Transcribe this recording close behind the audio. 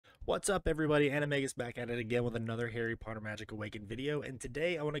What's up, everybody? Animegus back at it again with another Harry Potter Magic Awakened video, and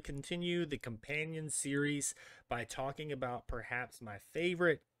today I want to continue the companion series by talking about perhaps my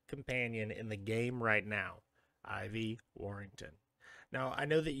favorite companion in the game right now, Ivy Warrington. Now, I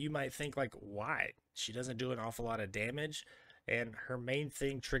know that you might think, like, why? She doesn't do an awful lot of damage, and her main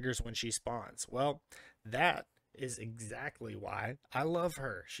thing triggers when she spawns. Well, that is exactly why I love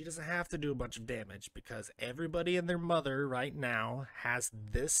her. She doesn't have to do a bunch of damage because everybody and their mother right now has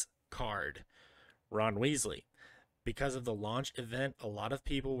this card, Ron Weasley. Because of the launch event, a lot of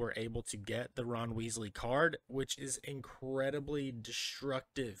people were able to get the Ron Weasley card, which is incredibly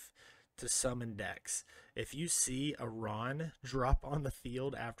destructive to summon decks. If you see a Ron drop on the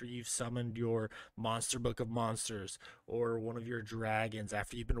field after you've summoned your Monster Book of Monsters or one of your dragons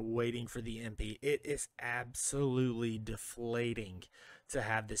after you've been waiting for the MP, it is absolutely deflating to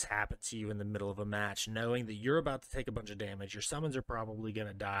have this happen to you in the middle of a match, knowing that you're about to take a bunch of damage, your summons are probably going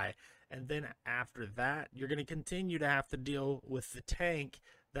to die, and then after that, you're going to continue to have to deal with the tank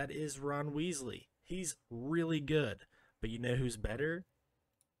that is Ron Weasley. He's really good, but you know who's better?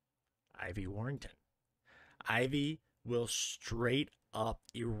 Ivy Warrington. Ivy will straight up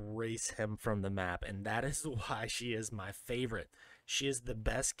erase him from the map, and that is why she is my favorite. She is the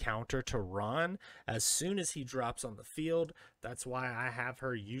best counter to Ron as soon as he drops on the field. That's why I have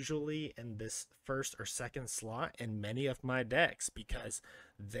her usually in this first or second slot in many of my decks, because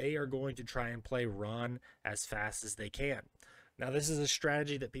they are going to try and play Ron as fast as they can. Now, this is a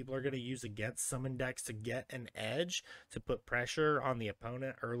strategy that people are going to use against summon decks to get an edge, to put pressure on the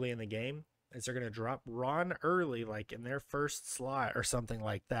opponent early in the game. Is they're going to drop Ron early, like in their first slot or something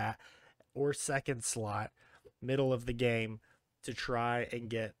like that, or second slot, middle of the game, to try and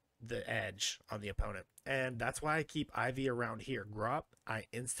get the edge on the opponent. And that's why I keep Ivy around here. Grop, I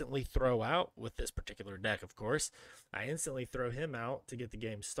instantly throw out with this particular deck, of course. I instantly throw him out to get the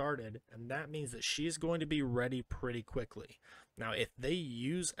game started, and that means that she's going to be ready pretty quickly. Now, if they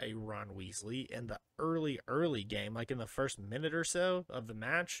use a Ron Weasley in the early game, like in the first minute or so of the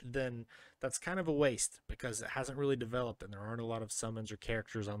match, then that's kind of a waste because it hasn't really developed and there aren't a lot of summons or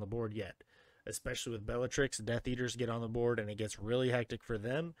characters on the board yet. Especially with Bellatrix, Death Eaters get on the board and it gets really hectic for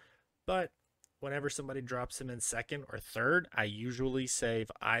them. But whenever somebody drops him in second or third, I usually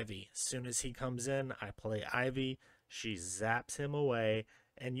save Ivy. As soon as he comes in, I play Ivy. She zaps him away,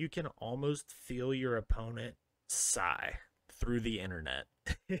 and you can almost feel your opponent sigh through the internet.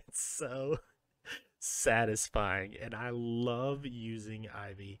 It's so satisfying, and I love using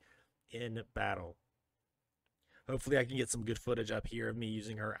Ivy in battle. Hopefully I can get some good footage up here of me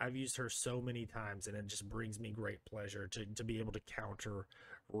using her. I've used her so many times, and it just brings me great pleasure to be able to counter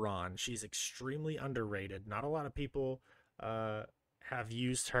Ron. She's extremely underrated. Not a lot of people have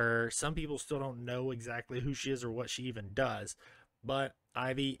used her. Some people still don't know exactly who she is or what she even does, but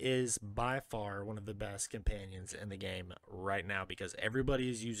Ivy is by far one of the best companions in the game right now because everybody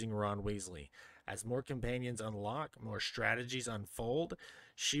is using Ron Weasley. As more companions unlock, more strategies unfold,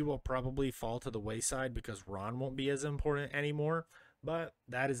 she will probably fall to the wayside because Ron won't be as important anymore. But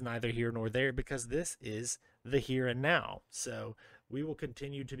that is neither here nor there because this is the here and now. So we will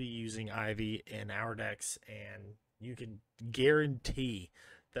continue to be using Ivy in our decks, and you can guarantee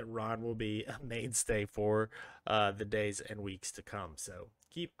that Ron will be a mainstay for the days and weeks to come. So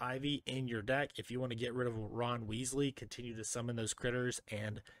keep Ivy in your deck. If you want to get rid of Ron Weasley, continue to summon those critters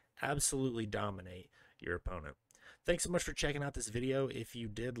and absolutely dominate your opponent. Thanks so much for checking out this video. If you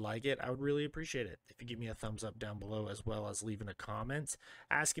did like it, I would really appreciate it if you give me a thumbs up down below, as well as leaving a comment,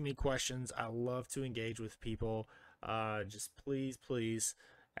 asking me questions. I love to engage with people. Just please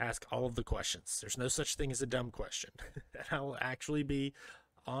ask all of the questions. There's no such thing as a dumb question. And I will actually be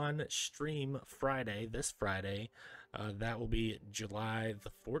on stream Friday, this Friday. That will be July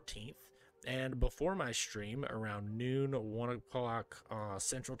the 14th. And before my stream, around noon, 1 o'clock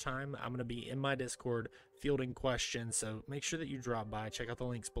Central Time, I'm going to be in my Discord fielding questions. So make sure that you drop by, check out the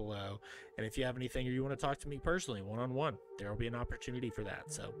links below. And if you have anything or you want to talk to me personally, one-on-one, there will be an opportunity for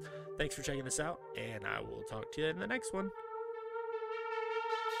that. So thanks for checking this out, and I will talk to you in the next one.